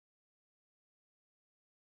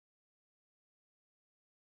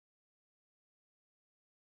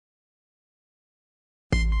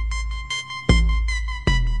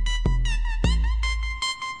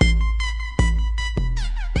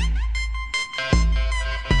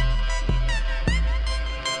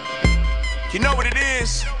You know what it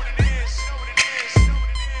is?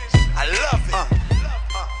 I love it.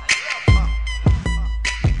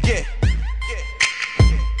 Yeah.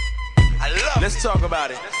 I love it. Let's talk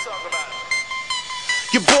about it.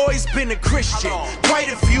 Your boy's been a Christian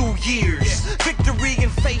quite a few years. Victory in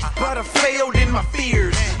faith, but I failed in my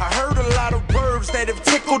fears. I heard a lot of words that have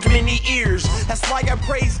tickled many ears. That's why I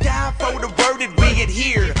praise God for the word that we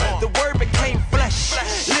adhere. The word became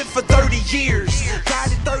flesh, lived for 30 years.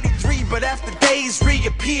 Died at 33, but after days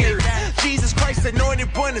reappeared. Jesus Christ,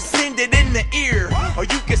 anointed one, ascended in the ear. Or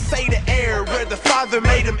you could say the air, where the Father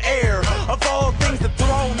made him heir. Of all things, the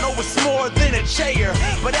throne, no, it's more than a chair.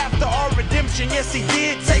 But after our redemption, yes, he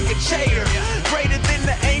did take a chair. Greater than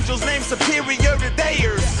the angels, named superior to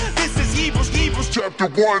theirs. This is Hebrews chapter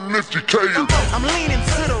 1, lift your care. I'm leaning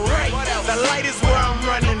to the right, the light is where I'm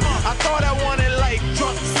running. I thought I wanted life,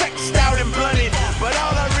 drunk, sexed out and blunted. But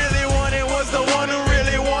all I really wanted was the one who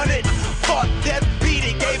really wanted. Fought death, beat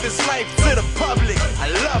it, gave his life to the public. I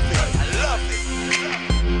love it, I love it.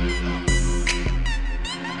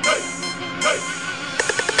 Hey, hey.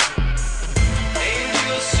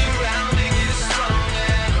 Angels surrounding his throne,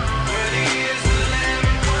 and worthy is the Lamb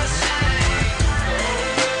who was slain. The whole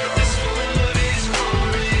earth is full of his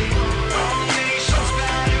glory. All nations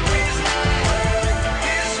bow to his name.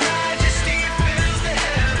 His majesty fills the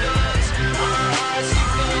heavens. Our hearts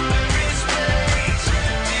keep under his praise.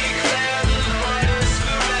 Declare the Lord is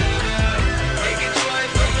forever. Make a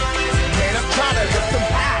joyful noise in Man, I'm trying to lift them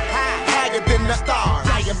high, higher than the stars.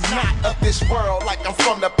 I am not of this world, like I'm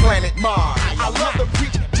from the planet Mars. I love to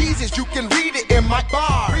preach Jesus, you can read it in my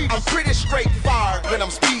bar. I'm pretty straightforward when I'm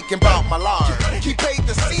speaking about my Lord. He paid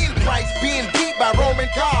the sin price, being beat by Roman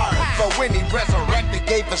guards. But when he resurrected,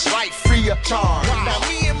 gave us life free of charge. Now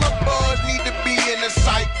me and my buzz need to be in the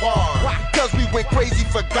psych ward. Cause we went crazy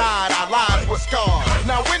for God, our lives were scarred.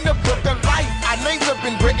 Now in the book of life, our names have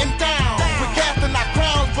been written down. We're casting our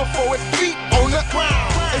crowns before his feet on the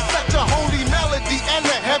ground. It's such a holy melody and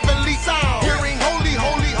a heavenly sound. Hearing holy,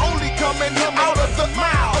 holy, holy coming out of the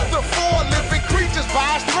mouth of the four living creatures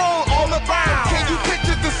by his throne all around. Can you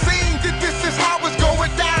picture the scene that this is how it's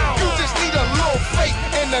going down? You just need a little faith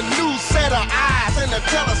and a new set of eyes and a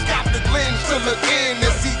telescopic lens to look in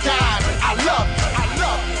and see God. I love you, I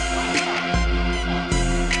love you.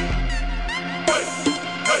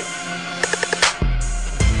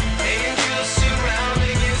 angels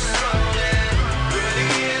surrounding his throne, and worthy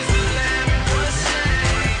is the Lamb who was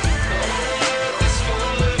slain. The whole earth is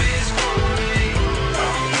full of his glory.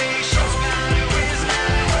 All nations bow to his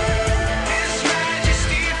name. His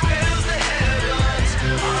majesty fills the heavens.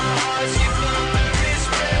 Our hearts keep under his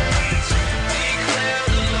praise. Declare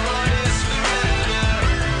the Lord is forever.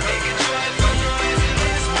 Make a joyful noise in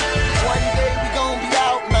his praise. One day we gon' be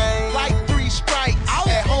out, man, like 3 strikes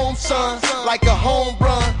at home, son, like a home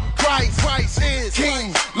run. Christ is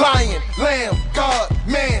King, Lion, Lamb, God,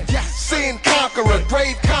 man, sin conqueror,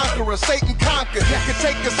 grave conqueror, Satan conquered. Can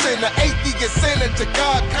take a sinner, atheist sinner to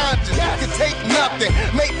God conscious. Can take nothing,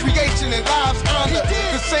 make creation and lives honor.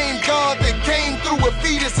 The same God that came through a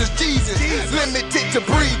fetus is Jesus, limited to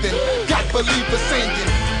breathing, got believers singing.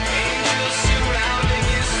 Angels surrounding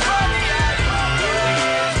his throne,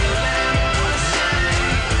 worthy is the Lamb who was slain.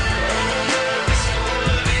 The whole earth is full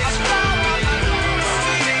of his glory.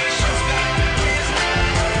 All nations bow to his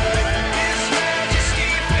name. His majesty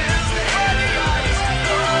fills the heavens.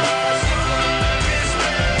 Our hearts keep under his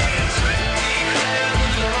praise. Declare the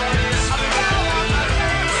Lord is forever.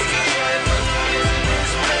 Make a joyful noise in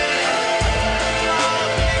his praise.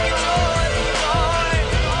 Make a joyful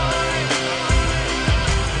noise.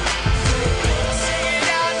 Sing it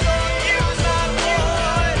out, Lord, use my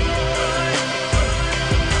voice.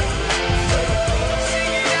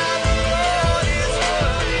 Sing it out, the Lord is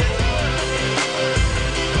worthy.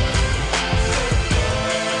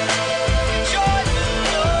 Joyful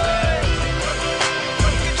noise.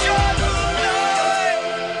 Joyful noise.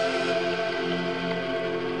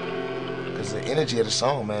 Cause the energy of the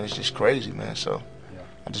song, man, is just crazy, man. So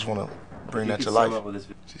I just want to bring that to life.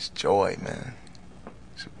 Just joy, man.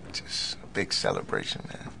 Just a big celebration,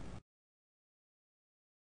 man.